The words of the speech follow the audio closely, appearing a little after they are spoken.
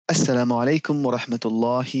Assalamu alaikum wa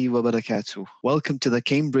rahmatullahi wa barakatuh. Welcome to the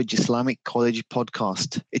Cambridge Islamic College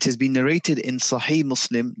podcast. It has been narrated in Sahih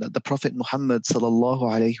Muslim that the Prophet Muhammad sallallahu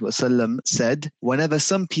alaihi wasallam said, whenever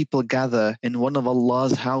some people gather in one of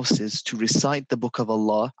Allah's houses to recite the book of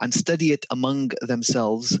Allah and study it among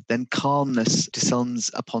themselves, then calmness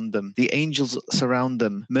descends upon them. The angels surround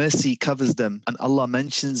them, mercy covers them, and Allah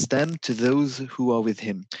mentions them to those who are with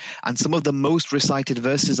Him. And some of the most recited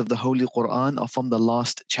verses of the Holy Quran are from the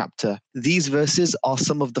last chapter. These verses are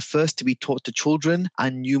some of the first to be taught to children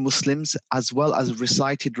and new Muslims, as well as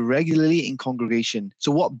recited regularly in congregation.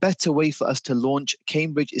 So what better way for us to launch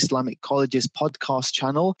Cambridge Islamic College's podcast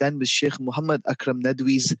channel than with Sheikh Muhammad Akram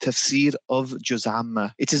Nadwi's tafsir of Juz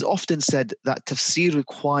Amma. It is often said that tafsir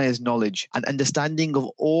requires knowledge and understanding of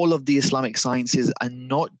all of the Islamic sciences and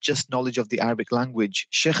not just knowledge of the Arabic language.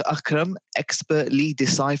 Sheikh Akram expertly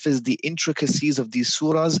deciphers the intricacies of these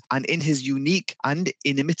surahs and in his unique and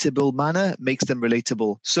inimitable manner makes them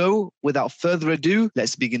relatable. So, without further ado,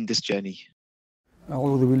 let's begin this journey.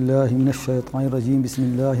 أعوذ بالله من الشيطان الرجيم بسم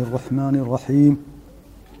الله الرحمن الرحيم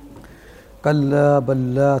كلا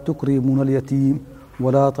بل لا تكرمون اليتيم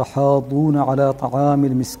ولا تحاضون على طعام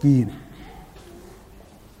المسكين.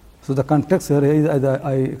 So the context here is, as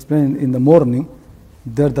I explained in the morning,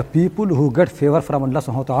 that the people who get favor from Allah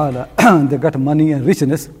subhanahu wa ta'ala, they get money and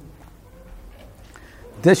richness,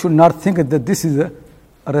 they should not think that this is a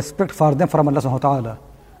respect for them from Allah subhanahu wa ta'ala.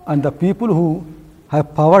 And the people who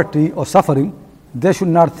have poverty or suffering, they should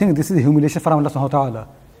not think this is humiliation from Allah subhanahu wa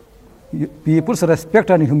ta'ala. People's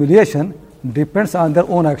respect and humiliation depends on their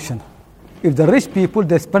own action. If the rich people,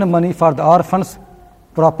 they spend money for the orphans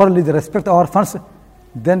properly, they respect the orphans,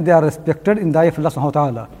 then they are respected in the eye of Allah subhanahu wa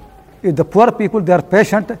ta'ala. If the poor people, they are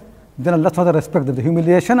patient, then Allah subhanahu wa ta'ala respects them. The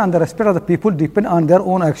humiliation and the respect of the people depend on their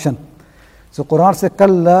own action. So Quran says,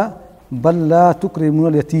 Kalla bal la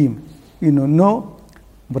tukrimun al-yatim. No,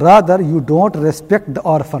 rather you don't respect the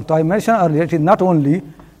orphan. So I mentioned earlier, it is not only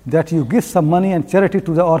that you give some money and charity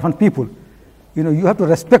to the orphan people. You have to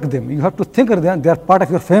respect them. You have to think of them, they are part of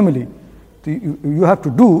your family. You have to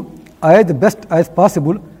do the best as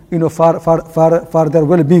possible, for their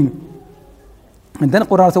well-being. And then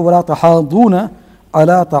Quran says, وَلَا تَحَاضُونَ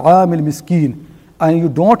عَلَىٰ طَعَامِ الْمِسْكِينِ. And you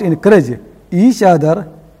don't encourage each other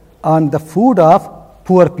on the food of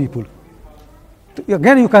poor people.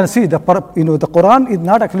 Again, you can see the Quran is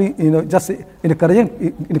not actually just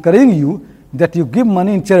encouraging you that you give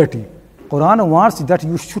money in charity. Quran wants that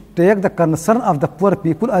you should take the concern of the poor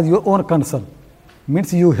people as your own concern.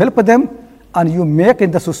 Means you help them and you make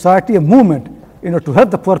in the society a movement, to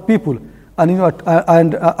help the poor people and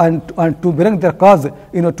and to bring their cause,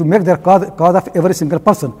 to make their cause of every single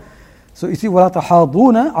person. So you see, وَلَا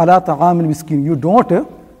تَحَاضُونَ عَلَىٰ طَعَامِ الْمِسْكِينِ. You don't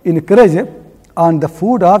encourage on the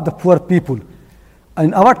food of the poor people.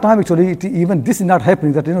 In our time, actually, even this is not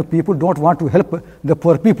happening, that people don't want to help the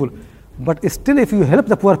poor people. But still, if you help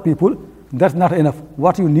the poor people, that's not enough.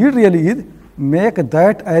 What you need really is make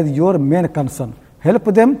that as your main concern. Help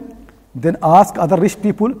them, then ask other rich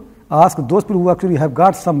people, ask those people who actually have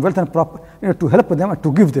got some wealth and to help them and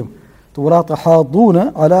to give them. So وَلَا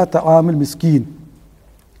تَحَاضُونَ عَلَىٰ طَعَامِ الْمِسْكِينِ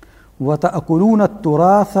وَتَأْكُلُونَ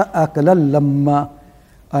التُّرَاثَ أَكْلًا لَمًّا.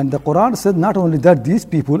 And the Quran said not only that these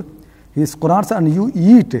people, his Quran said, and you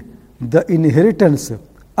eat the inheritance,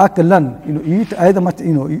 aklan, eat as much,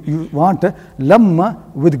 you want, lamma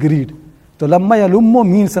with greed. So lamma yalummo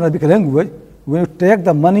means in Arabic language, when you take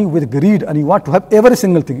the money with greed and you want to have every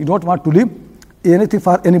single thing, you don't want to leave anything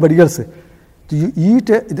for anybody else. So you eat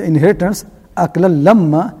the inheritance, aklan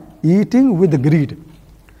lamma, eating with greed.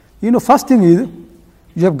 First thing is,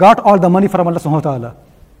 you have got all the money from Allah subhanahu wa ta'ala.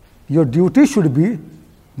 Your duty should be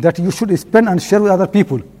that you should spend and share with other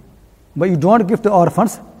people. But you don't give to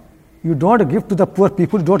orphans, you don't give to the poor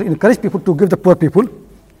people, you don't encourage people to give the poor people.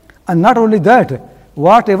 And not only that,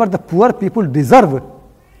 whatever the poor people deserve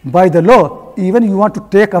by the law, even you want to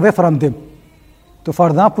take away from them. So for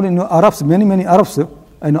example, Arabs, many Arabs,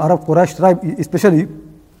 Arab Quraysh tribe especially,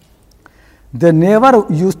 they never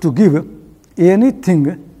used to give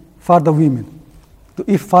anything for the women. So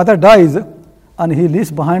if father dies and he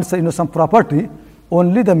leaves behind some property,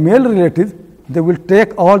 only the male relatives, they will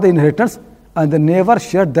take all the inheritance and they never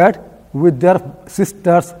share that with their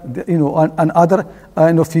sisters, and other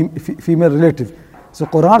female relatives. So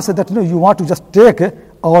Quran said that you want to just take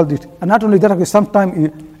all this, and not only that,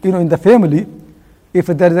 sometimes in the family, if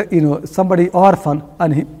there is somebody orphan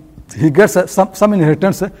and he gets some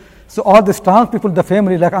inheritance, so all the strong people in the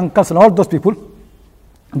family, like uncles and all those people,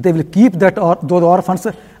 they will keep those orphans,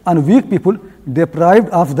 and weak people deprived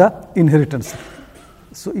of the inheritance.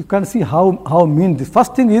 So you can see how mean this.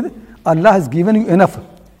 First thing is, Allah has given you enough.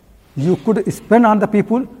 You could spend on the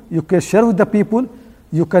people, you can share with the people,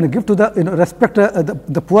 you can give to the, respect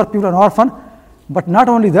the poor people and orphan. But not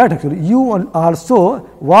only that, actually, you also,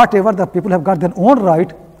 whatever the people have got their own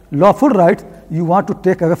right, lawful rights, you want to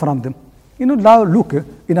take away from them. Now look,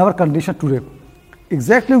 in our condition today,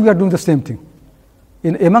 exactly we are doing the same thing.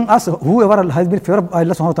 Among us, whoever has been favored by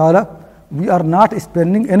Allah subhanahu wa ta'ala, we are not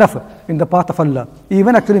spending enough in the path of Allah.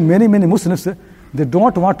 Even actually many Muslims, they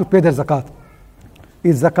don't want to pay their zakat.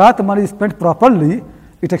 If zakat money is spent properly,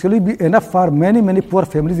 it actually be enough for many poor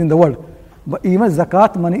families in the world. But even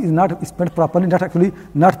zakat money is not spent properly,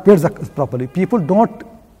 not paid properly. People don't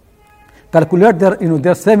calculate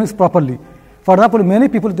their savings properly. For example, many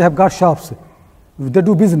people, they have got shops, they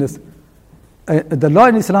do business. The law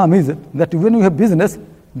in Islam is that when you have business,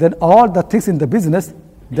 then all the things in the business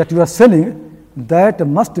that you are selling, that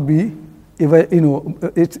must be,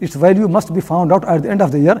 its value must be found out at the end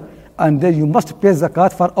of the year, and then you must pay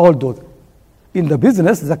zakat for all those. In the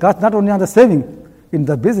business, zakat not only on the saving. In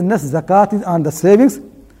the business, zakat is on the savings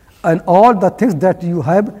and all the things that you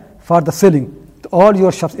have for the selling. All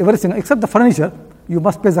your shops, everything except the furniture, you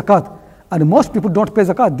must pay zakat. And most people don't pay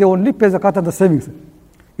zakat, they only pay zakat on the savings.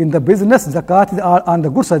 In the business, zakat is on the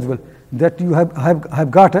goods as well, that you have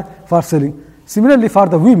got for selling. Similarly, for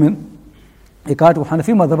the women, according to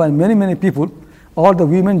Hanafi madhab and many people, all the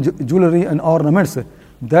women jewelry and ornaments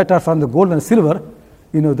that are from the gold and silver,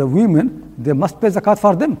 the women, they must pay zakat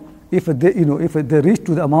for them if they reach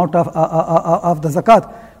to the amount of the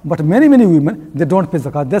zakat. But many women, they don't pay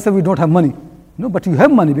zakat. They say we don't have money. No, but you have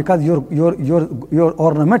money because your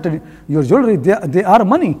ornament, your jewelry, they are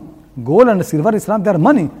money. Gold and silver, Islam, they are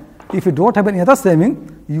money. If you don't have any other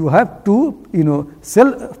saving, you have to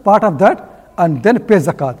sell part of that and then pay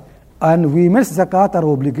zakat. And women's zakat are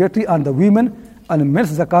obligatory on the women, and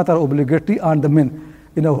men's zakat are obligatory on the men.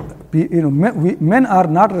 Men are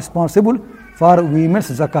not responsible for women's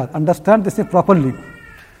zakat. Understand this properly.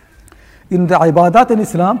 In the ibadat in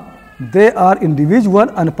Islam, they are individual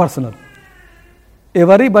and personal.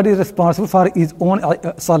 Everybody is responsible for his own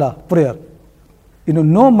salah, prayer.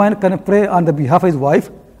 No man can pray on the behalf of his wife,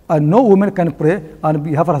 and no woman can pray on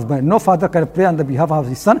behalf of husband. No father can pray on the behalf of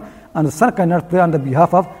his son, and the son cannot pray on the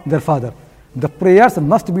behalf of their father. The prayers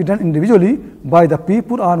must be done individually by the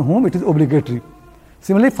people on whom it is obligatory.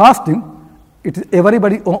 Similarly, fasting, it is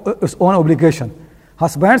everybody's own obligation.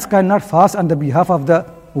 Husbands cannot fast on the behalf of the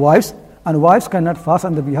wives, and wives cannot fast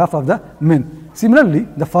on the behalf of the men. Similarly,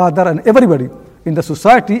 the father and everybody in the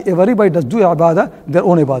society, everybody does do ibadah, their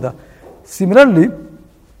own ibadah. Similarly,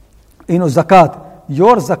 zakat,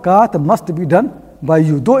 your zakat must be done by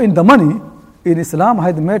you. Though in the money, in Islam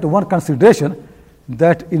has made one consideration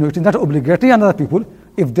that it is not obligatory on other people.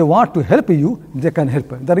 If they want to help you, they can help.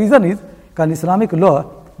 The reason is, in Islamic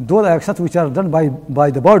law, those actions which are done by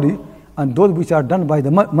the body and those which are done by the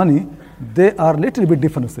money, they are little bit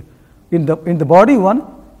different. In the body one,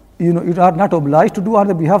 you are not obliged to do on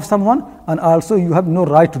the behalf of someone, and also you have no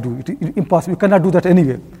right to do it. It's impossible. You cannot do that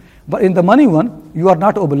anyway. But in the money one, you are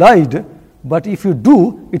not obliged, but if you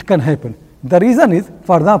do, it can happen. The reason is,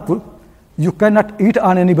 for example, you cannot eat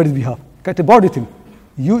on anybody's behalf. It's a body thing.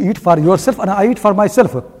 You eat for yourself and I eat for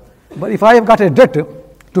myself. But if I have got a debt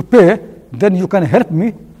to pay, then you can help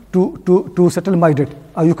me to settle my debt.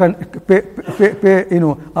 Or you can pay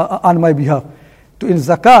on my behalf. In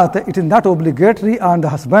zakat, it is not obligatory on the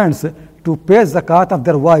husbands to pay zakat of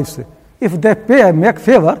their wives. If they pay and make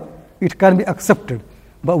favor, it can be accepted.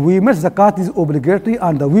 But women's zakat is obligatory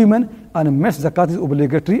on the women, and men's zakat is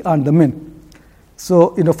obligatory on the men.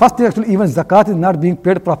 So, first thing, actually, even zakat is not being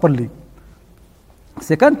paid properly.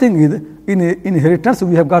 Second thing is, in inheritance,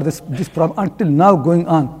 we have got this problem until now going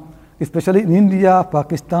on. Especially in India,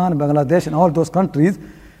 Pakistan, Bangladesh, and all those countries,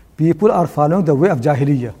 people are following the way of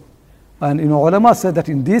Jahiliyyah. And ulama said that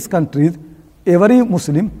in these countries, every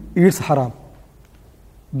Muslim eats haram.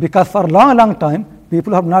 Because for a long time,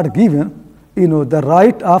 people have not given the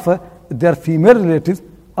right of their female relatives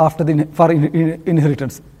for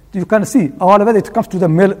inheritance. You can see, always it comes to the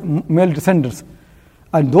male descendants.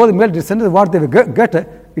 And those male descendants, what they get,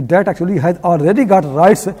 that actually has already got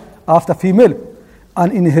rights of the female.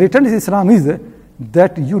 And inheritance in Islam is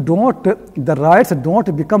that the rights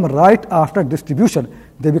don't become right after distribution.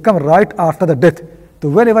 They become right after the death. So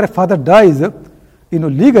whenever a father dies,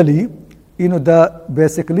 legally,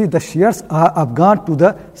 basically the shares have gone to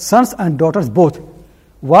the sons and daughters both.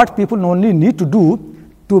 What people only need to do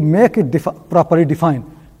to make it properly defined.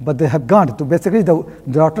 But they have gone. So basically the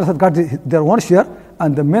daughters have got their own share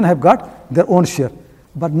and the men have got their own share.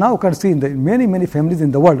 But now you can see in the many families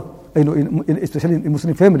in the world, especially in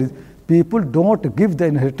Muslim families, people don't give the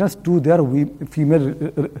inheritance to their female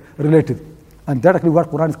relatives. And that's actually what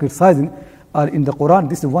Quran is criticizing. In the Quran,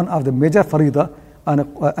 this is one of the major farida, and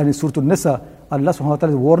in Surah Al-Nisa, Allah subhanahu wa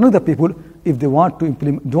ta'ala is warning the people if they want to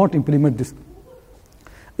don't implement this.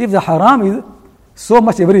 If the haram is so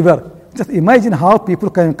much everywhere, just imagine how people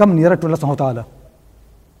can come nearer to Allah subhanahu wa ta'ala.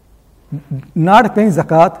 Not paying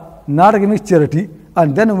zakat, not giving charity,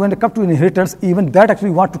 and then when it comes to inheritance, even that actually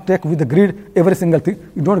you want to take with the greed every single thing.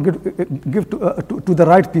 You don't give to the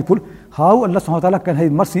right people. How Allah subhanahu wa ta'ala can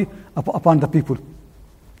have mercy upon the people?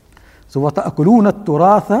 So وَتَأْكُلُونَ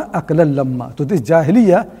التُّرَاثَ أَكْلًا لَمَّا. So this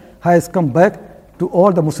Jahiliyyah has come back to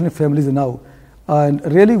all the Muslim families now. And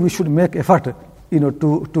really we should make effort,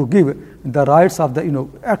 to give the rights of the,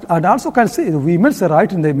 and also can say the women's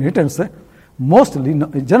right in the inheritance, mostly,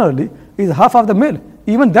 generally, is half of the male.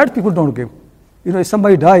 Even that people don't give. If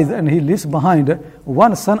somebody dies and he leaves behind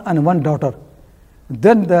one son and one daughter,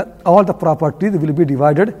 then all the properties will be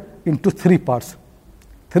divided into 3 parts.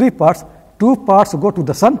 3 parts, 2 parts go to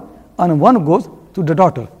the son and 1 goes to the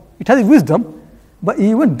daughter. It has wisdom, but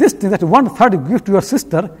even this thing that 1/3 you give to your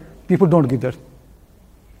sister, people don't give that.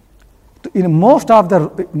 In most of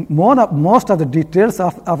the details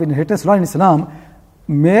of inheritance law in Islam,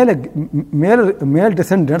 male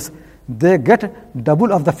descendants, they get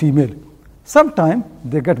double of the female. Sometimes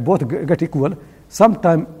they get equal.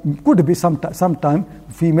 Sometimes could be sometime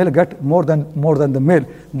female get more than the male.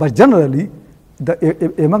 But generally,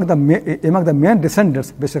 among the main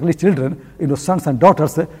descendants, basically children, sons and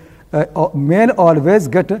daughters, male always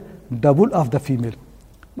get double of the female.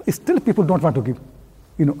 Still, people don't want to give.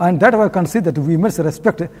 And that way I can see that women's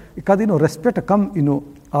respect, because respect come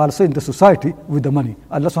also in the society with the money.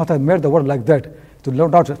 Allah subhanahu wa ta'ala made the word like that. To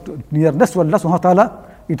learn out nearness to Allah subhanahu wa ta'ala,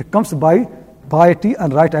 it comes by piety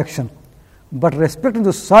and right action. But respect in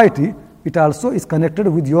the society, it also is connected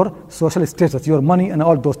with your social status, your money and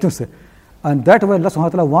all those things. And that way Allah subhanahu wa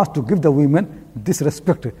ta'ala wants to give the women this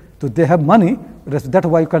respect. So they have money, that's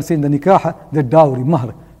why you can see in the nikah, the dowry,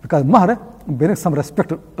 mahr. Because mahr brings some respect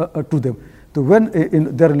to them. So when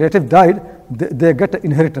their relative died, they get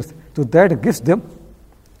inheritance. So that gives them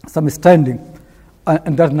some standing.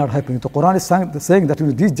 And that's not happening. The Quran is saying that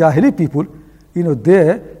these Jahili people,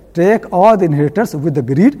 they take all the inheritance with the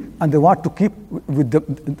greed and they want to keep with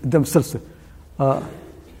themselves.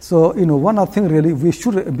 So, one other thing really, we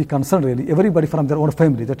should be concerned really, everybody from their own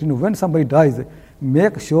family, that, when somebody dies,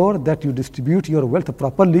 make sure that you distribute your wealth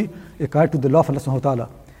properly according to the law of Allah subhanahu wa ta'ala.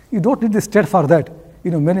 You don't need the state for that.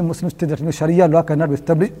 Many Muslims say that, Sharia law cannot be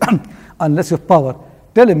established unless you have power.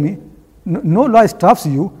 Tell me, no law stops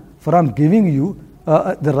you from giving you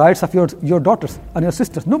the rights of your daughters and your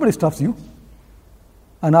sisters. Nobody stops you.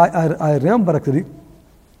 And I remember actually,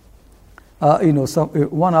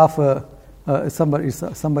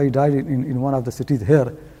 somebody died in one of the cities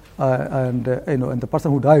here, and the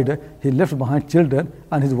person who died, he left behind children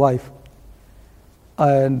and his wife,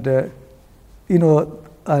 and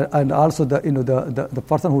and also the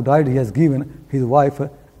person who died, he has given his wife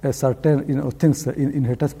certain things in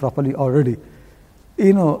inheritance properly already.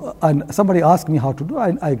 And somebody asked me how to do.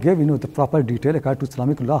 I gave the proper detail according to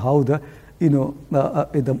Islamic law how the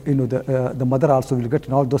mother also will get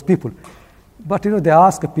in all those people. But they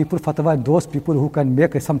ask people fatwa and those people who can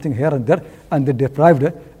make something here and there, and they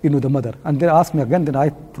deprived the mother. And they ask me again. Then I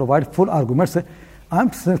provide full arguments.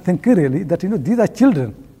 I'm thinking really that these are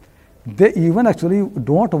children. They even actually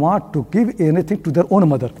don't want to give anything to their own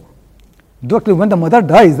mother. Though when the mother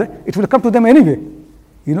dies, it will come to them anyway.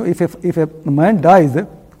 If a man dies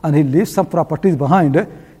and he leaves some properties behind,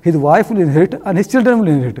 his wife will inherit and his children will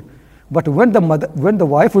inherit. But when the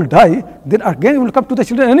wife will die, then again it will come to the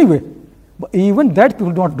children anyway. But even that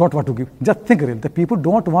people don't want to give. Just think really, the people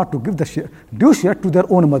don't want to give the due share to their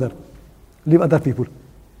own mother, leave other people.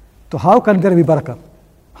 So how can there be barakah?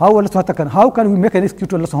 How can we make an excuse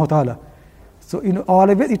to Allah subhanahu wa ta'ala? So it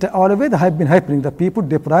always have been happening. The people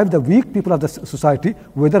deprive the weak people of the society,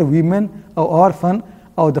 whether women or orphan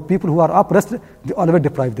or the people who are oppressed, they always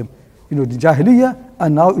deprive them. The Jahiliyyah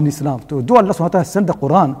and now in Islam. So though Allah subhanahu wa ta'ala sent the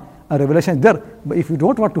Quran and revelation there, but if you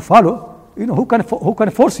don't want to follow, who can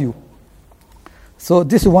force you? So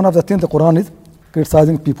this is one of the things the Quran is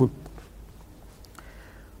criticizing people.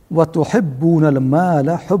 وَتُحِبُّونَ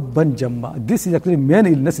الْمَالَ حُبًّا جَمًّا. This is actually main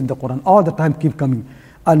illness in the Quran. All the time keep coming.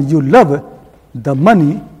 And you love the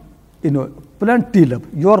money, plenty love.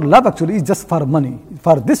 Your love actually is just for money,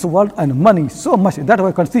 for this world and money so much. That's why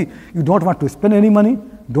you can see you don't want to spend any money,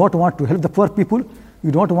 don't want to help the poor people,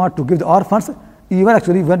 you don't want to give the orphans, Even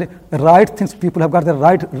actually when right things, people have got the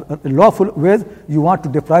right lawful ways, you want to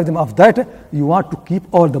deprive them of that, you want to keep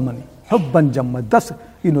all the money. Hubban jamma, thus,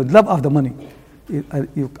 love of the money.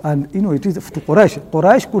 And it is to Quraysh.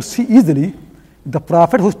 Quraysh could see easily the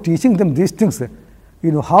Prophet who's teaching them these things,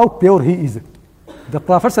 how pure he is. The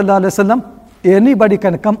Prophet ﷺ, anybody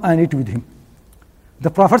can come and eat with him. The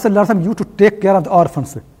Prophet ﷺ used to take care of the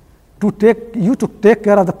orphans, to take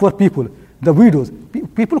care of the poor people, the widows.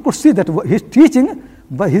 People could see that he's teaching,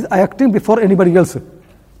 but he's acting before anybody else.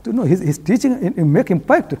 His teaching make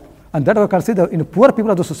impact. And that we can see that poor people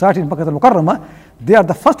of the society in Makkah al-Mukarramah, they are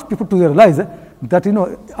the first people to realize that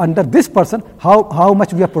under this person how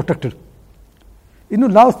much we are protected.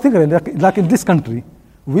 Now think like in this country,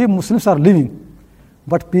 we Muslims are living,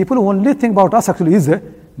 but people only think about us actually is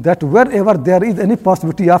that wherever there is any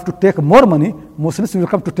possibility of to take more money, Muslims will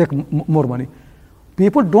come to take more money.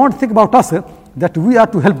 People don't think about us that we are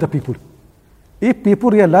to help the people. If people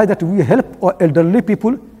realize that we help elderly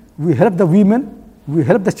people, we help the women, we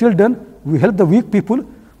help the children, we help the weak people,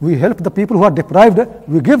 we help the people who are deprived,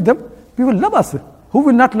 we give them, people love us. Who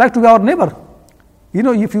will not like to be our neighbor?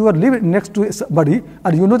 If you are living next to somebody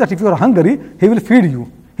and you know that if you are hungry, he will feed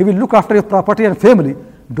you. He will look after your property and family.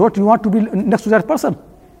 Don't you want to be next to that person?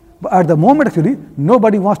 But at the moment actually,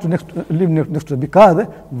 nobody wants to live next to them because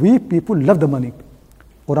we people love the money.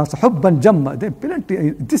 Quran says, Hubban jamma,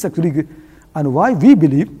 this actually, and why we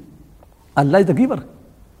believe Allah is the giver,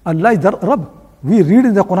 Allah is the Rabb. We read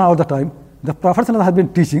in the Quran all the time. The Prophet has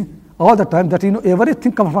been teaching all the time that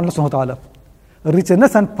everything comes from Allah subhanahu wa ta'ala.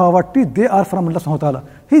 Richness and poverty, they are from Allah subhanahu wa ta'ala.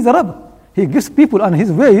 He is the Rabb. He gives people, and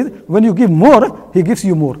his way is when you give more, he gives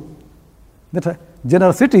you more. That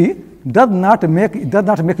generosity does not make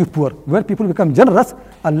you poor. When people become generous,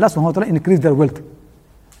 Allah subhanahu wa ta'ala increase their wealth.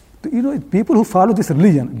 People who follow this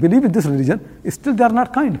religion, believe in this religion, still they are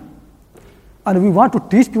not kind. And we want to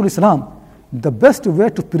teach people Islam. The best way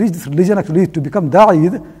to preach this religion actually is to become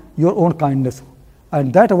da'i is your own kindness.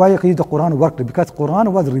 And that's why actually the Quran worked, because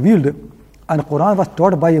Quran was revealed and Quran was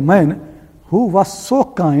taught by a man who was so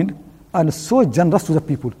kind and so generous to the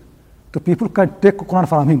people. The people can take Quran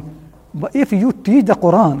from him. But if you teach the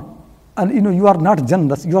Quran and you are not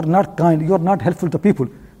generous, you are not kind, you are not helpful to people,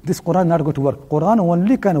 this Quran is not going to work. Quran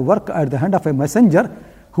only can work at the hand of a messenger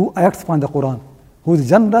who acts upon the Quran, who is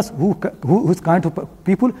generous, who is kind to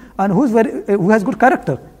people, and who has good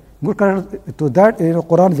character. Good character. To that,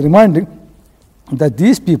 Quran is reminding that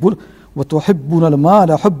these people, وَتُحِبُّونَ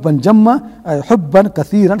الْمَالَ حُبًّا جَمًّا أي حُبًّا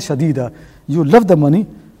كَثِيرًا شَدِيدًا. You love the money,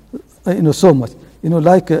 so much.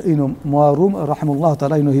 Like Mu'arum rahimahullah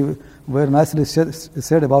ta'ala, he very nicely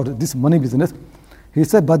said about this money business. He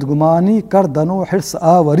said, "Badgumani kar dano hirs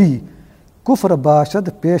awari, kufr bashad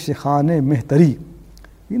pesh khane mehtari."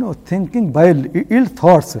 Thinking by ill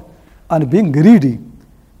thoughts and being greedy,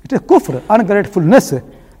 it is kufr, ungratefulness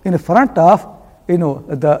in front of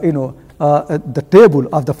the table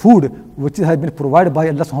of the food which has been provided by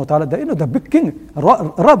Allah subhanahu wa ta'ala. The big king,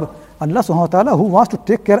 Rabb, Allah subhanahu wa ta'ala, who wants to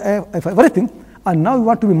take care of everything, and now you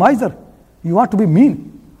want to be miser, you want to be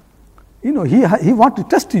mean. He wants to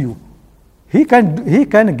test you. He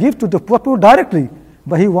can give to the poor people directly,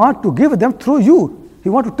 but he wants to give them through you. He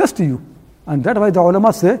wants to test you. And that's why the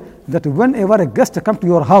ulama say that whenever a guest comes to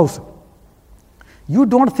your house, you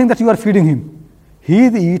don't think that you are feeding him. He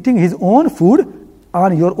is eating his own food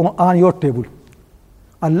on your table.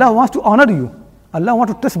 Allah wants to honor you. Allah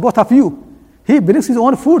wants to test both of you. He brings his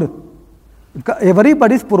own food.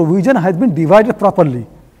 Everybody's provision has been divided properly.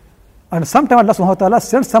 And sometimes Allah subhanahu wa ta'ala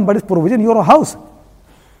sends somebody's provision in your house.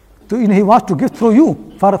 So he wants to give through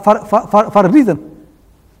you for a reason.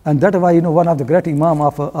 And that's why one of the great Imam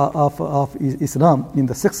of Islam in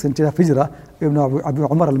the 6th century of Hijrah, Ibn Abu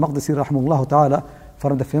Umar al-Maqdisi rahimahullah ta'ala,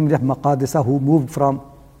 from the family of Maqadisa, who moved from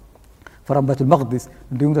Baitul Maqdis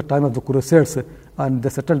during the time of the Crusades, and they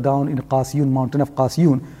settled down in Qasiyun, mountain of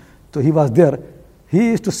Qasiyun. So he was there.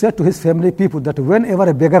 He used to say to his family people that whenever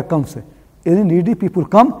a beggar comes, any needy people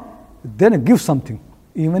come, then give something.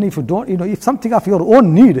 Even if you don't, if something of your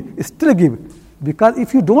own need, still give. Because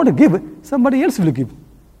if you don't give, somebody else will give.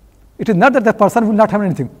 It is not that the person will not have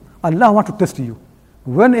anything. Allah wants to test you.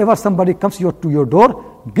 Whenever somebody comes to your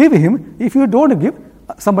door, give him. If you don't give,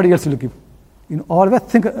 somebody else will give. Always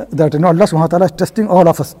think that Allah subhanahu wa ta'ala is testing all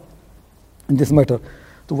of us in this matter.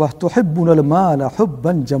 وَتُحِبُّونَ الْمَالَ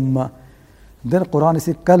حُبًّا جَمًّا. Then Quran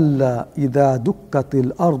says, كَلَّا إِذَا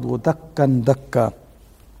دُكَّتِ الْأَرْضُ دَكًّا دَكًّا.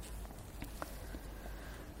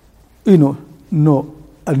 No,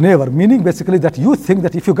 never. Meaning basically that you think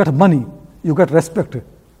that if you get money, you get respect,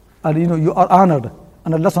 and you are honored,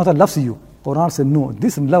 and Allah subhanahu wa ta'ala loves you. Quran says, no,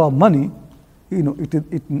 this love of money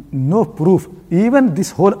it no proof. Even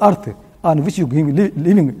this whole earth on which you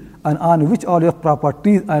living and on which all your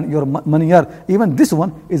properties and your money are, even this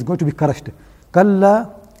one is going to be crushed.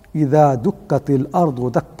 Kalla idha dukkatil ardu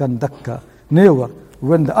dakkan dakka. Never,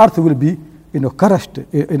 when the earth will be crushed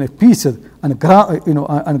in pieces and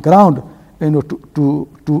ground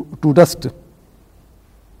to dust.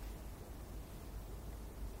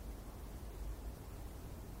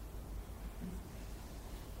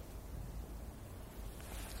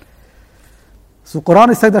 So Quran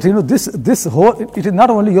is saying that this whole, it is not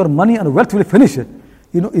only your money and wealth will finish.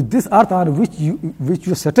 If this earth on which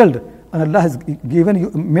you settled and Allah has given you,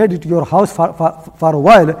 made it your house for a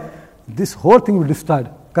while, this whole thing will be destroyed.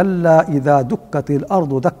 Kalla idha dukkatil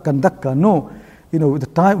ardu dakkan dakka. No, the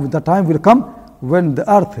time will come when the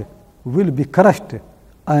earth will be crushed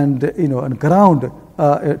and and ground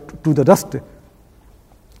to the dust.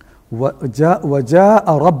 وَجَاءَ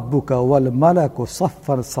رَبُّكَ وَالْمَلَكُ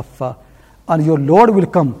صَفًّا صَفًّا. And your Lord will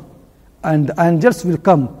come, and the angels will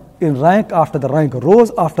come in rank after the rank,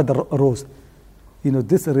 rows after the rows.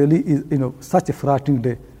 This really is such a frightening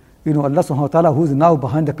day. Allah subhanahu wa ta'ala, who is now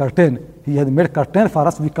behind the curtain, He has made a curtain for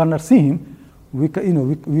us. We cannot see Him. We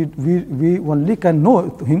only can know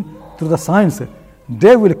Him through the signs.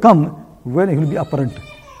 Day will come when He will be apparent.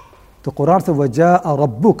 The Quran says, وَجَاءَ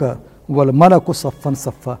رَبُّكَ وَالْمَلَكُ صَفًّا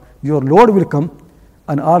صَفًّا. Your Lord will come,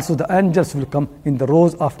 and also the angels will come in the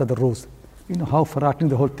rows after the rows. How frightening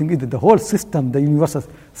the whole thing is. The whole system, the universal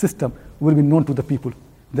system, will be known to the people.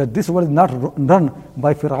 That this world is not run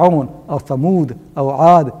by Fir'aun or Thamud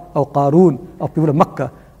or Ad or Qarun or people of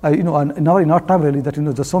Makkah. In our time really, that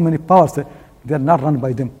there's so many powers, they are not run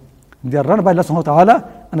by them. They are run by Allah subhanahu wa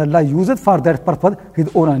ta'ala, and Allah uses for that purpose His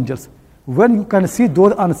own angels. When you can see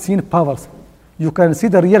those unseen powers, you can see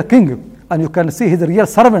the real king, and you can see his real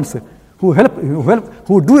servants who help,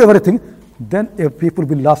 who do everything, then people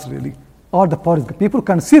will be lost really. All the powers, people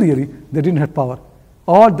can see really, they didn't have power.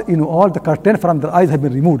 All the curtain from their eyes have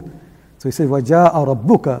been removed. So He says, وَجَاءَ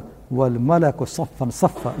رَبُّكَ وَالْمَلَكُ صَفًّا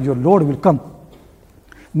صَفًّا. Your Lord will come.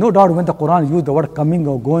 No doubt when the Quran used the word coming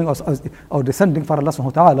or going or descending for Allah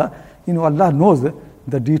subhanahu wa ta'ala, Allah knows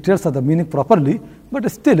the details of the meaning properly, but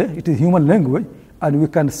still it is human language, and we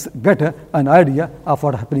can get an idea of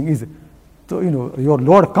what happening is. So your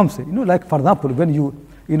Lord comes, like for example, when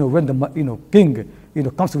the king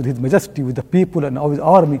comes with his majesty, with the people and his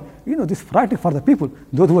army, this is frightening for the people,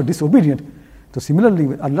 those who are disobedient. So similarly,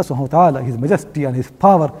 Allah subhanahu wa ta'ala, His majesty and His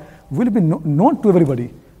power will be known to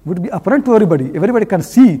everybody, will be apparent to everybody. Everybody can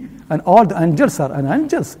see, and all the angels are, and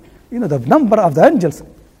angels, the number of the angels,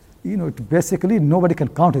 basically nobody can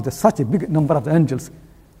count it. There's such a big number of the angels.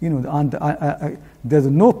 There's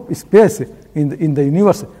no space in the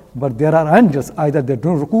universe, but there are angels, either they're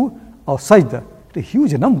doing ruku or sajda. A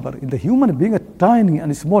huge number. In the human being, a tiny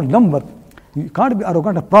and small number. You can't be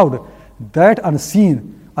arrogant or proud. That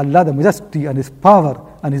unseen, Allah, the majesty and His power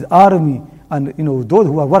and His army, and those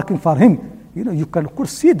who are working for Him, you could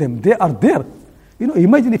see them. They are there.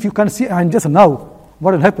 Imagine if you can see angels now,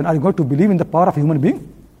 what will happen? Are you going to believe in the power of a human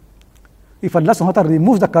being? If Allah subhanahu wa ta'ala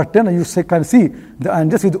removes the curtain and you can see the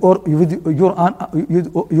angels with your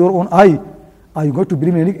own eye, are you going to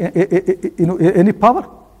believe in any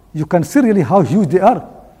power? You can see really how huge they are,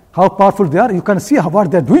 how powerful they are. You can see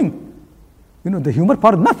what they are doing. The human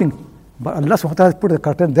power, nothing. But Allah subhanahu wa ta'ala put the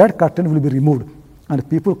curtain, that curtain will be removed, and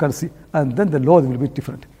people can see, and then the laws will be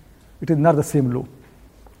different. It is not the same law.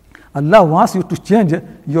 Allah wants you to change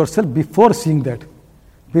yourself before seeing that.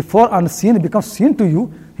 Before unseen becomes seen to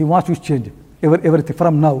you, He wants you to change everything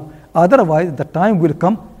from now. Otherwise, the time will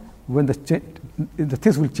come when the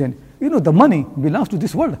things will change. The money belongs to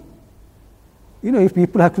this world. If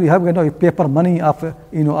people actually have paper money of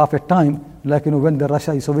a time, like when the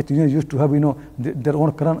Russia, Soviet Union used to have their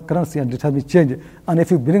own currency, and it has been changed. And if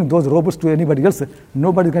you bring those rubles to anybody else,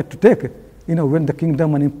 nobody is going to take. When the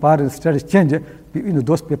kingdom and empire and status change,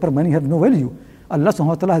 those paper money have no value. Allah subhanahu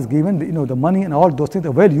wa ta'ala has given the money and all those things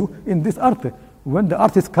a value in this earth. When the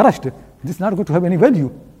earth is crushed, this is not going to have any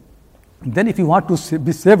value. Then if you want to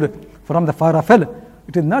be saved from the fire of hell,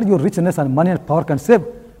 it is not your richness and money and power can save.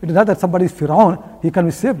 It is not that somebody is Fir'aun, he can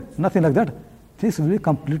be saved. Nothing like that. Things will be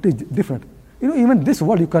completely different. Even this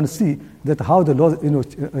world you can see that how the laws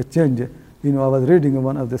change. I was reading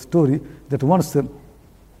one of the story that once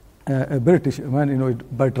a British man,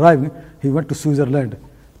 by driving, he went to Switzerland.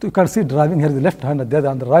 So you can see driving here the left hand, there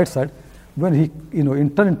on the right side. When he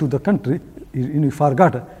entered into the country, he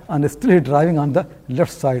forgot, and still he driving on the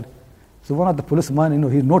left side. So one of the policemen,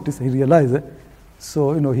 he noticed, he realized.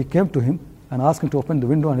 So he came to him and asked him to open the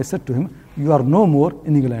window, and he said to him, "You are no more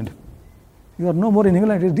in England. You are no more in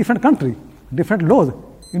England. It's a different country. different laws.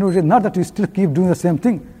 It is not that you still keep doing the same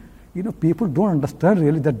thing. People don't understand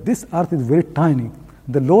really that this earth is very tiny.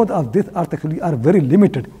 The laws of this earth actually are very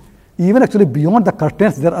limited. Even actually beyond the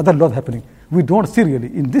curtains, there are other laws happening. We don't see really.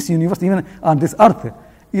 In this universe, even on this earth,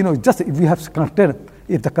 just if we have curtains,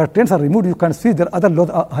 if the curtains are removed, you can see there are other laws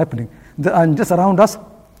are happening. There are angels around us,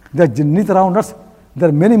 there are jinnis around us, there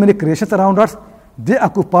are many, many creations around us. They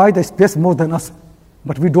occupy the space more than us,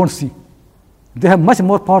 but we don't see. They have much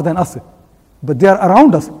more power than us, but they are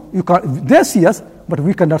around us. They see us, but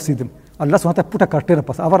we cannot see them. Allah subhanahu wa ta'ala put a curtain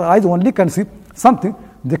upon us. Our eyes only can see something,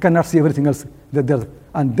 they cannot see everything else.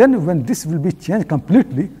 And then when this will be changed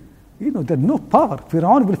completely, there's no power.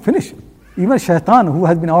 Fir'aun will finish. Even Shaitan, who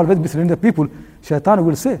has been always misleading the people, Shaitan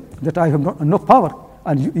will say that I have no power,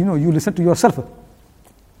 and you listen to yourself.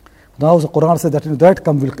 Now the Quran says that that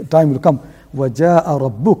time will come. وَجَاءَ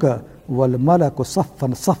رَبُّكَ وَالْمَلَكُ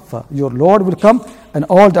صَفًّا صَفًّا. Your Lord will come, and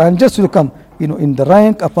all the angels will come, in the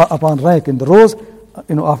rank upon rank, in the rows,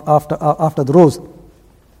 after the rows.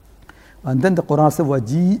 And then the Quran says,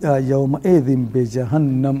 وَجِيءَ يَوْمَئِذٍ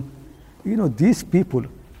بِجَهَنَّمْ. These people,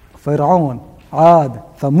 Fir'aun, Ad,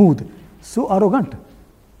 Thamud, so arrogant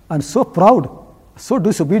and so proud, so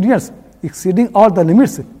disobedient, exceeding all the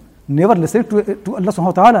limits, never listening to Allah subhanahu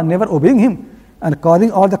wa ta'ala, never obeying Him, and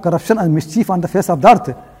causing all the corruption and mischief on the face of the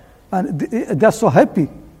earth. And they are so happy.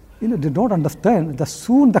 They don't understand that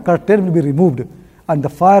soon the curtain will be removed, and the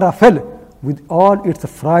fire of hell, with all its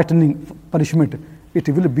frightening punishment, it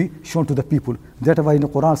will be shown to the people. That's why in the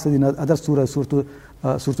Quran says in other surah, Surah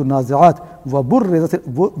Al-Nazi'at,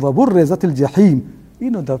 وَبُرِّزَتِ الْجَحِيمِ.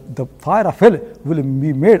 The fire of hell will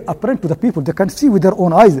be made apparent to the people. They can see with their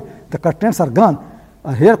own eyes. The curtains are gone.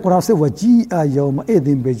 And here Quran says, وَجِيءَ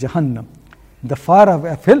يَوْمَئِذٍ بِجَهَنَّمْ. The fire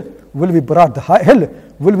of hell will be brought, the hell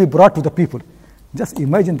will be brought to the people. Just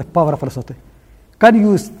imagine the power of Allah. Can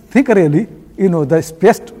you think really, the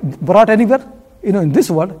space brought anywhere? In this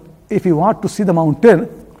world, if you want to see the mountain,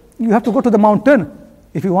 you have to go to the mountain.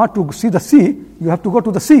 If you want to see the sea, you have to go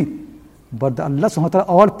to the sea. But the Allah subhanahu wa ta'ala,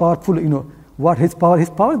 all powerful, what His power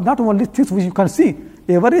is not only things which you can see.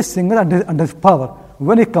 Every single under His power.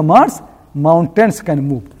 When He commands, mountains can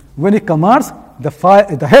move. When He commands,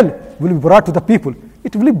 the hell will be brought to the people.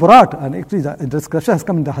 It will be brought, and actually the description has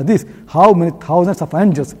come in the hadith, how many thousands of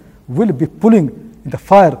angels will be pulling the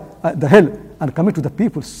fire, the hell, and coming to the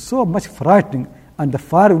people. So much frightening, and the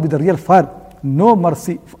fire will be the real fire. No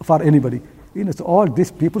mercy for anybody. So all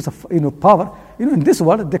these people's power, in this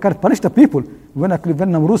world, they can punish the people. When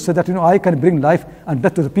Namrud said that, I can bring life and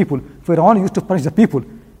death to the people, Pharaoh used to punish the people.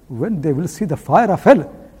 When they will see the fire of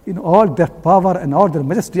hell, all their power and all their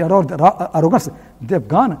majesty and all their arrogance, they've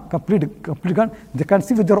gone, completely gone. They can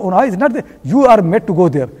see with their own eyes. Not that you are made to go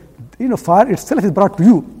there. Fire itself is brought to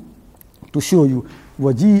you to show you.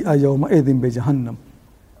 وَجِيءَ يَوْمَئِذٍ بِجَهَنَّمْ.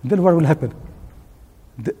 Then what will happen?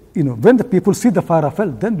 When the people see the fire of hell,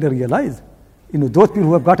 then they realize. Those people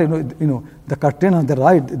who have got the curtain on their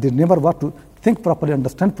eye, they never want to think properly,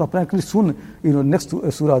 understand properly. Actually, soon, next to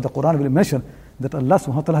Surah, the Quran will mention that Allah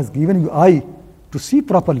subhanahu wa ta'ala has given you eye to see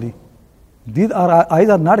properly. These eyes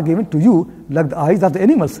are not given to you like the eyes of the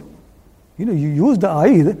animals. You use the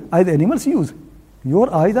eyes as the animals use.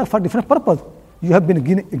 Your eyes are for different purpose. You have been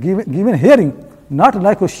given hearing, not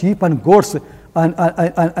like sheep and goats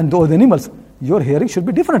and those animals. Your hearing should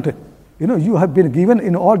be different. You have been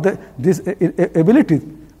given all these abilities,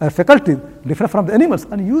 faculties, different from the animals,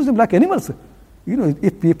 and use them like animals.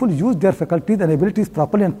 If people use their faculties and abilities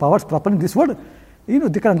properly and powers properly in this world,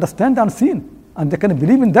 they can understand the unseen and they can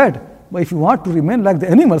believe in that. But if you want to remain like the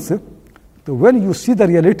animals, so when you see the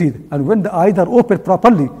reality and when the eyes are opened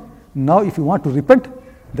properly, now if you want to repent,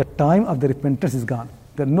 the time of the repentance is gone.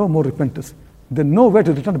 There is no more repentance. There is no way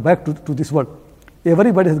to return back to this world.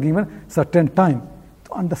 Everybody has given certain time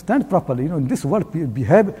to understand properly. In this world,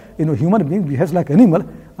 behave, human being behaves like animal.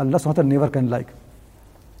 Allah subhanahu wa ta'ala never can like.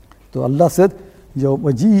 So Allah said,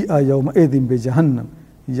 وَجِيءَ يَوْمَئِذٍ بِجَهَنَّمْ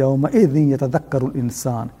يَوْمَئِذٍ يَتَذَكَّرُ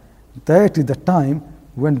الْإِنسَانِ. That is the time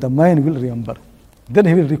when the man will remember. Then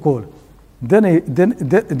he will recall. Then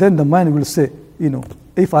the man will say,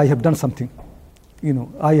 if I have done something,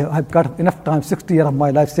 I have got enough time, 60 years of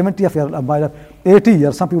my life, 70 years of my life, 80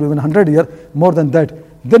 years, some people even 100 years, more than that.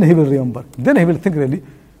 Then he will remember. Then he will think really,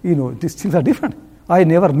 these things are different. I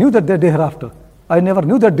never knew that day hereafter. I never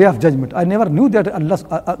knew that day of judgment. I never knew that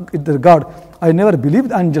Allah is God. I never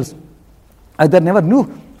believed angels. I never knew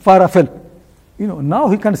fire of hell. Now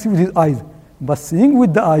he can see with his eyes. But seeing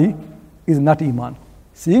with the eye is not iman.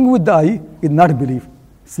 Seeing with the eye is not belief.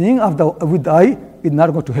 Seeing with the eye is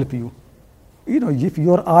not going to help you. If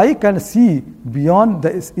your eye can see beyond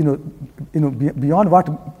beyond what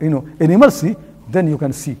animals see, then you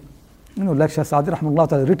can see. Like Shaykh Sadi Rahimahullah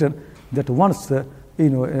Ta'ala written that once a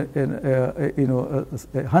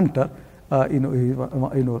hunter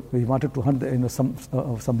he wanted to hunt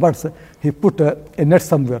some birds. He put a net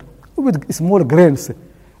somewhere with small grains.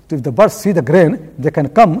 So if the birds see the grain, they can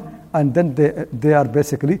come, and then they are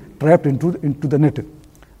basically trapped into the net.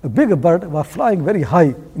 A big bird was flying very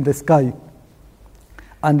high in the sky,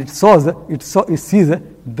 and it sees the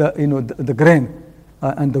grain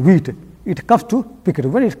and the wheat. It comes to pick it.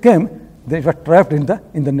 When it came, then it was trapped in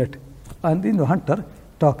the net, and hunter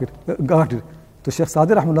got it. So Shaykh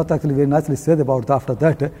Sadi Rahimahullah actually very nicely said about after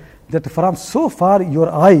that from so far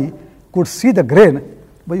your eye could see the grain,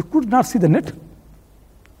 but you could not see the net.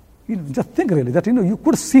 Just think really that you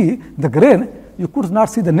could see the grain, you could not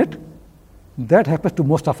see the net. That happens to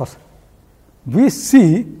most of us. We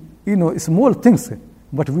see small things,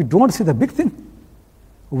 but we don't see the big thing.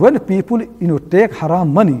 When people take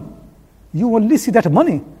haram money, you only see that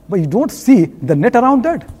money, but you don't see the net around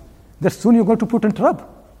that. That soon you're going to put in trouble.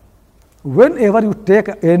 Whenever you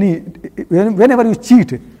whenever you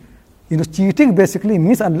cheat, cheating basically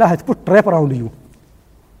means Allah has put trap around you.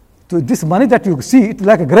 So this money that you see, it's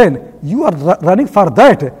like a grain. You are running for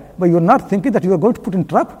that, but you are not thinking that you are going to put in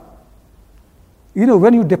trap.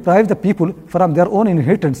 When you deprive the people from their own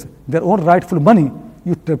inheritance, their own rightful money,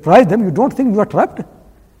 you deprive them, you don't think you are trapped.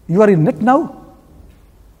 You are in net now.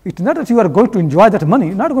 It's not that you are going to enjoy that money.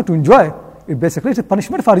 You're not going to enjoy. It basically is a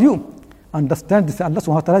punishment for you. Understand this. Allah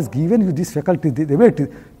subhanahu wa ta'ala has given you this faculty, the ability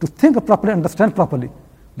to think properly, understand properly.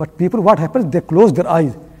 But people, what happens? They close their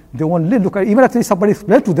eyes. They only look at, even if somebody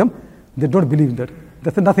explains to them, they don't believe in that.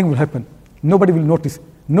 They say nothing will happen. Nobody will notice.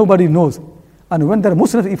 Nobody knows. And when they're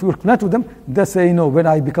Muslims, if you explain to them, they say, when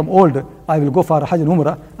I become old, I will go for Hajj and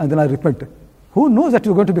Umrah, and then I repent. Who knows that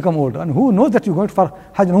you're going to become old? And who knows that you're going for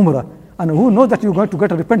Hajj and Umrah? And who knows that you're going to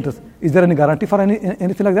get a repentance? Is there any guarantee for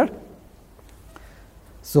anything like that?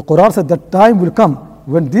 So Quran said that time will come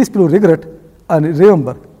when these people regret and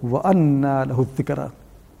remember. وَأَنَّا لَهُ الذِّكْرَى.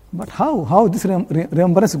 But how this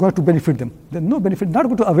remembrance is going to benefit them? There's no benefit, not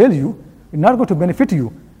going to avail you, not going to benefit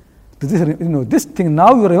you. This thing,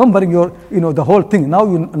 now you're remembering the whole thing, now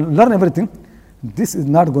you learn everything. This is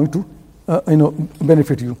not going to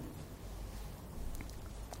benefit you.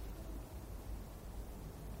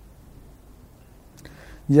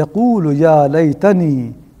 يَقُولُ يَا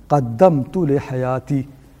لَيْتَنِي قَدَّمْتُ لِحَيَاتِي.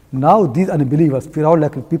 Now these unbelievers, people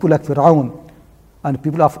like Fir'aun, and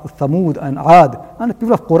people of Thamud and Ad, and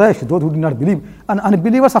people of Quraysh, those who do not believe, and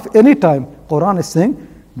unbelievers of any time, Quran is saying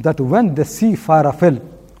that when they see fire fell,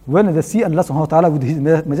 when they see Allah subhanahu wa ta'ala with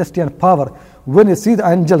His majesty and power, when they see the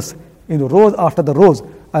angels rows after the rows,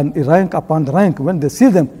 and rank upon the rank, when they see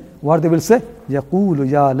them, what they will say? يَقُولُ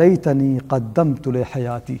يَا لَيْتَنِي قَدَّمْتُ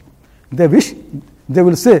لِحَيَاتِي. They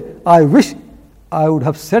will say, I wish I would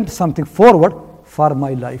have sent something forward for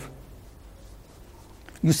my life.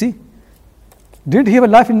 You see, didn't he have a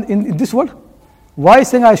life in this world? Why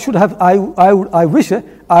saying I wish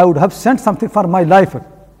I would have sent something for my life?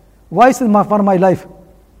 Why saying for my life?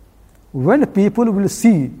 When people will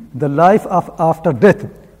see the life of after death,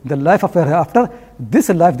 the life of hereafter, this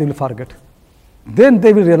life they will forget. Then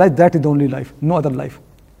they will realize that is the only life, no other life.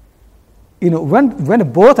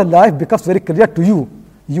 When both a life becomes very clear to you,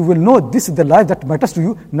 you will know this is the life that matters to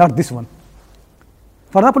you, not this one.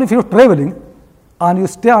 For example, if you're traveling and you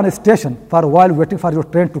stay on a station for a while waiting for your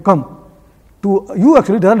train to come, to you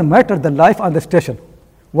actually doesn't matter the life on the station.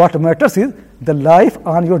 What matters is the life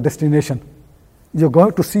on your destination. You're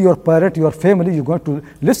going to see your parent, your family, you're going to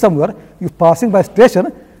live somewhere, you're passing by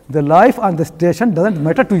station, the life on the station doesn't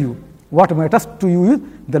matter to you. What matters to you is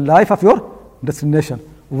the life of your destination.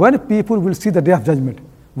 When people will see the day of judgment,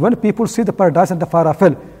 when people see the paradise and the fire of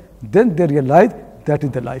hell, then they realize that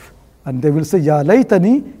is the life. And they will say, Ya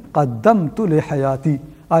laytani qaddamtu li hayati.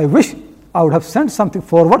 I wish I would have sent something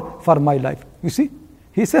forward for my life. You see,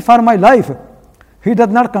 he said for my life. He does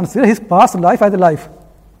not consider his past life as a life.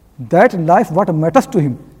 That life, what matters to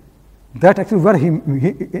him, that actually where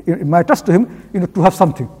it matters to him, to have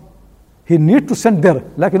something. He needs to send there.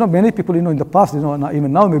 Like, many people, in the past,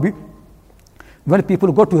 even now maybe, when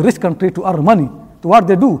people go to a rich country to earn money, so what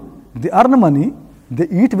they do? They earn money, they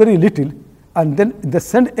eat very little, and then they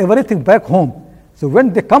send everything back home. So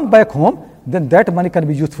when they come back home, then that money can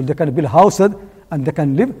be useful. They can build houses, and they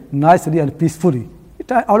can live nicely and peacefully.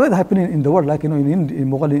 It always happening in the world, like in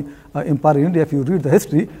Mughal Empire in India. If you read the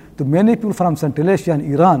history, to many people from Central Asia and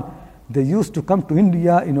Iran, they used to come to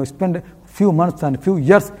India, spend a few months and a few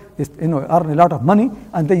years, earn a lot of money,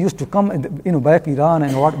 and they used to come, back Iran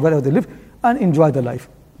and wherever they live, and enjoy the life.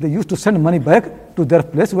 They used to send money back to their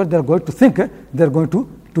place where they're going to think they're going to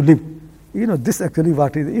live. This actually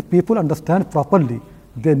what is, if people understand properly,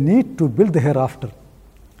 they need to build the hereafter.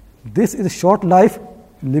 This is a short life,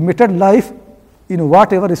 limited life.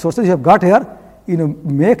 Whatever resources you have got here,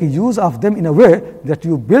 make use of them in a way that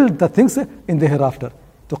you build the things in the hereafter.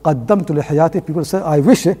 So qaddamtu li hayati, people say, I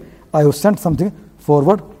wish I have sent something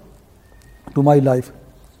forward to my life.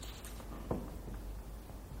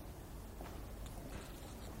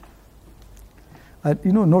 And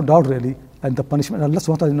no doubt really, and the punishment Allah subhanahu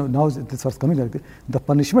wa ta'ala, now this was coming like this, the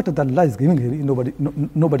punishment that Allah is giving here,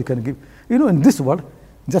 nobody can give. In this world,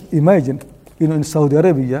 just imagine, in Saudi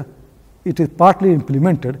Arabia, it is partly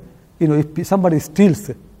implemented. If somebody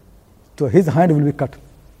steals, so his hand will be cut.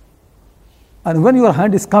 And when your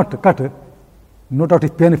hand is cut, no doubt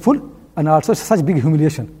it's painful and also such big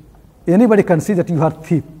humiliation. Anybody can see that you are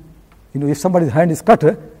thief. If somebody's hand is cut,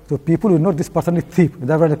 so people will know this person is thief.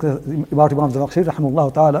 That's what about Imam Zamakhshari,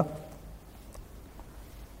 rahimahullah ta'ala.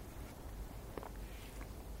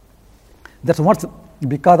 That's what,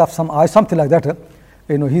 because of some eye, something like that,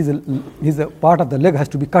 his a part of the leg has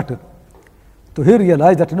to be cut. So he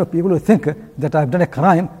realized that people will think that I have done a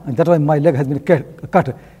crime and that's why my leg has been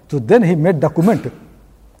cut. So then he made document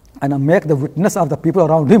and make the witness of the people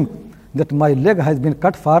around him that my leg has been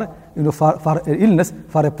cut for illness,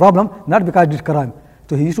 for a problem, not because I did crime.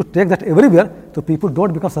 So he used to take that everywhere, so people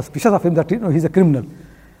don't become suspicious of him that he's a criminal.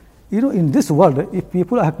 In this world, if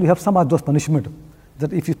people actually have some of those punishment,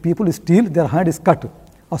 that if people steal, their hand is cut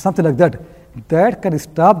or something like that, that can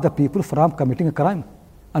stop the people from committing a crime.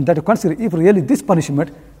 And that you consider, if really this punishment,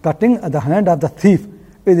 cutting the hand of the thief,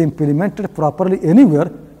 is implemented properly anywhere,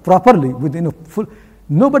 properly within full,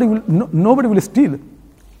 nobody will steal.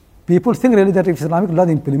 People think really that if Islamic law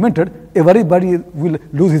is implemented, everybody will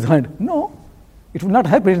lose his hand. No, it will not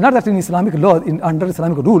happen. It's not that in Islamic law, under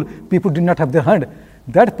Islamic rule, people did not have their hand.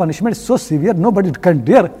 That punishment is so severe, nobody can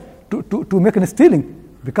dare to make a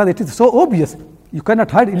stealing, because it is so obvious. You cannot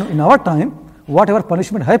hide. In our time, whatever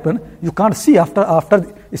punishment happen, you can't see after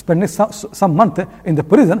spending some month in the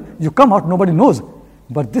prison, you come out, nobody knows.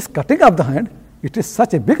 But this cutting of the hand, it is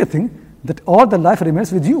such a big thing that all the life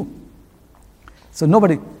remains with you. So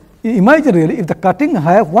nobody, imagine really, if the cutting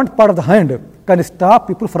have one part of the hand can stop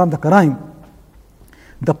people from the crime,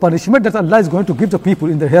 the punishment that Allah is going to give the people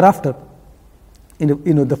in the hereafter, in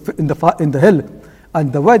the hell,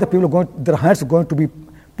 and the way the people their hands are going to be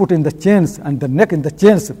put in the chains and the neck in the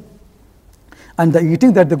chains, and the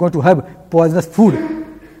eating that they're going to have poisonous food,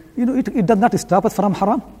 it does not stop us from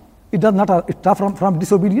haram. It does not stop from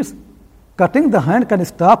disobedience. Cutting the hand can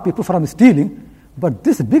stop people from stealing, but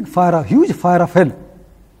this big fire, huge fire of hell,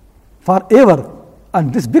 forever,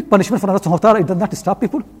 and this big punishment from Allah subhanahu wa ta'ala, it does not stop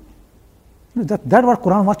people. That's what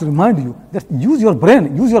Quran wants to remind you. That use your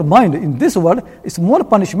brain, use your mind. In this world, a small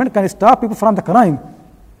punishment can stop people from the crime.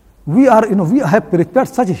 We have prepared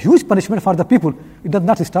such a huge punishment for the people. It does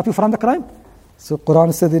not stop you from the crime. So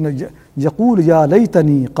Quran says, يَقُولُ يَا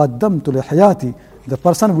لَيْتَنِي قَدَّمْتُ لِحَيَاتِي. The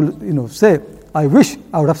person will say, I wish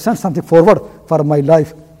I would have sent something forward for my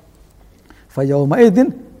life.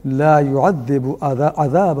 فَيَوْمَئِذٍ لَا يُعَذِّبُ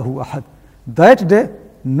عَذَابَهُ أَحَدٍ. That day,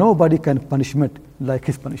 nobody can punishment like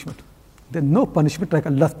his punishment. There is no punishment like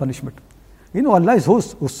Allah's punishment. Allah is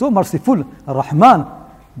so merciful, Rahman,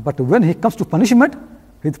 but when he comes to punishment,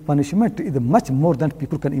 his punishment is much more than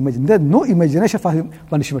people can imagine. There is no imagination for his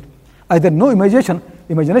punishment. Either no imagination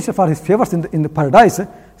for his favors in the paradise.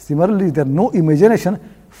 Similarly, there is no imagination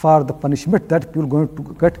for the punishment that people are going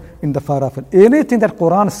to get in the fire of hell. Anything that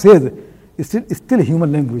Quran says is still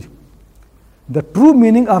human language. The true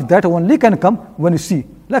meaning of that only can come when you see.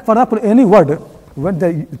 Like for example, any word, when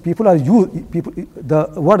the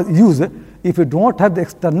word used, if you don't have the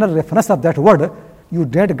external reference of that word, you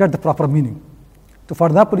don't get the proper meaning. So for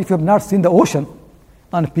example, if you have not seen the ocean,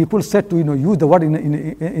 and people said to use the word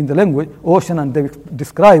in the language ocean, and they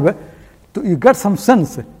describe, so you get some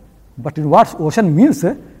sense. But in what ocean means,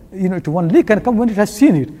 it only can come when it has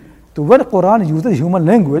seen it. So when Quran uses human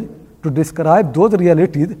language to describe those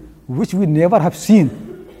realities which we never have seen,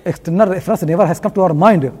 external reference never has come to our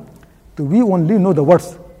mind, so we only know the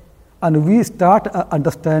words, and we start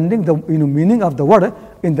understanding the meaning of the word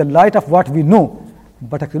in the light of what we know.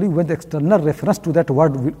 But actually, when the external reference to that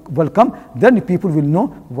word will come, then people will know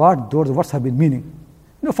what those words have been meaning.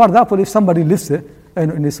 For example, if somebody lives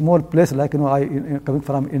in a small place, like I coming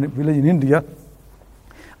from in a village in India,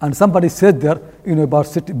 and somebody said there,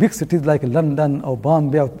 about big cities like London or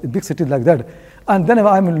Bombay or big cities like that, and then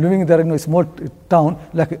I'm living there in a small town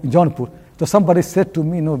like Jaunpur. So somebody said to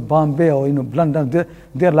me, Bombay or London,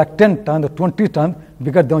 they are like 10 times or 20 times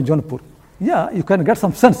bigger than Jaunpur. Yeah, you can get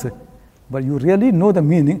some sense, but you really know the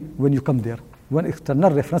meaning when you come there, when external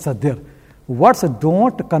references are there. Words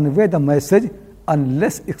don't convey the message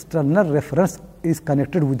unless external reference is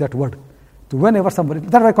connected with that word. So whenever somebody,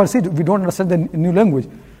 that's why I consider we don't understand the new language,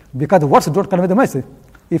 because the words don't convey the message.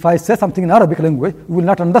 If I say something in Arabic language, you will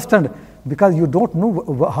not understand, because you don't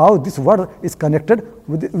know how this word is connected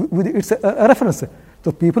with its reference.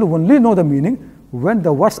 So people only know the meaning when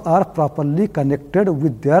the words are properly connected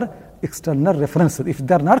with their external references. If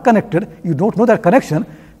they are not connected, you don't know that connection,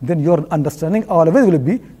 then your understanding always will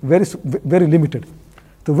be very limited.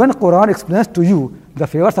 So when Quran explains to you the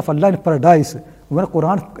favors of Allah in paradise, when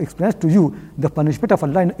Quran explains to you the punishment of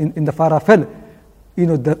Allah in the far off hell,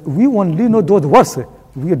 we only know those words.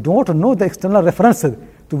 We don't know the external references.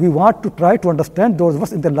 So we want to try to understand those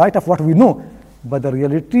words in the light of what we know. But the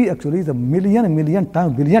reality actually is a billion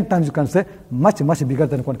times you can say, much bigger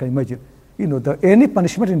than one can imagine. Any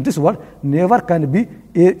punishment in this world never can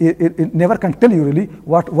tell you really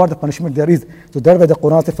what the punishment there is. So that's why the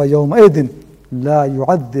Quran says, فَيَوْمَئِذٍ لَا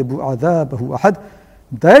يُعَذِّبُ عَذَابَهُ أَحَدٍ.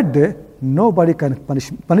 That day, nobody can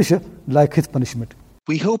punish like his punishment.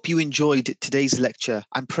 We hope you enjoyed today's lecture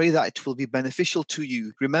and pray that it will be beneficial to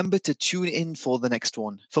you. Remember to tune in for the next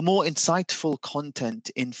one. For more insightful content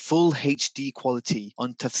in full HD quality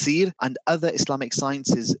on tafsir and other Islamic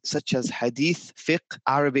sciences such as hadith, fiqh,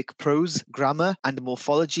 Arabic prose, grammar and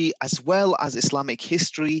morphology, as well as Islamic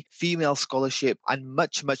history, female scholarship and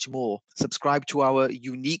much more, subscribe to our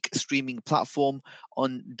unique streaming platform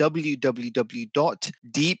on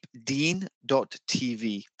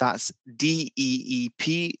www.deepdeen.tv. That's DEEPDEEN.tv.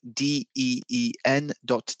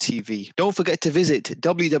 Don't forget to visit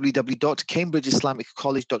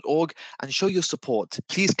www.cambridgeislamiccollege.org and show your support.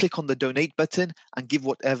 Please click on the donate button and give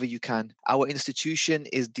whatever you can. Our institution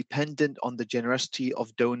is dependent on the generosity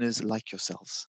of donors like yourselves.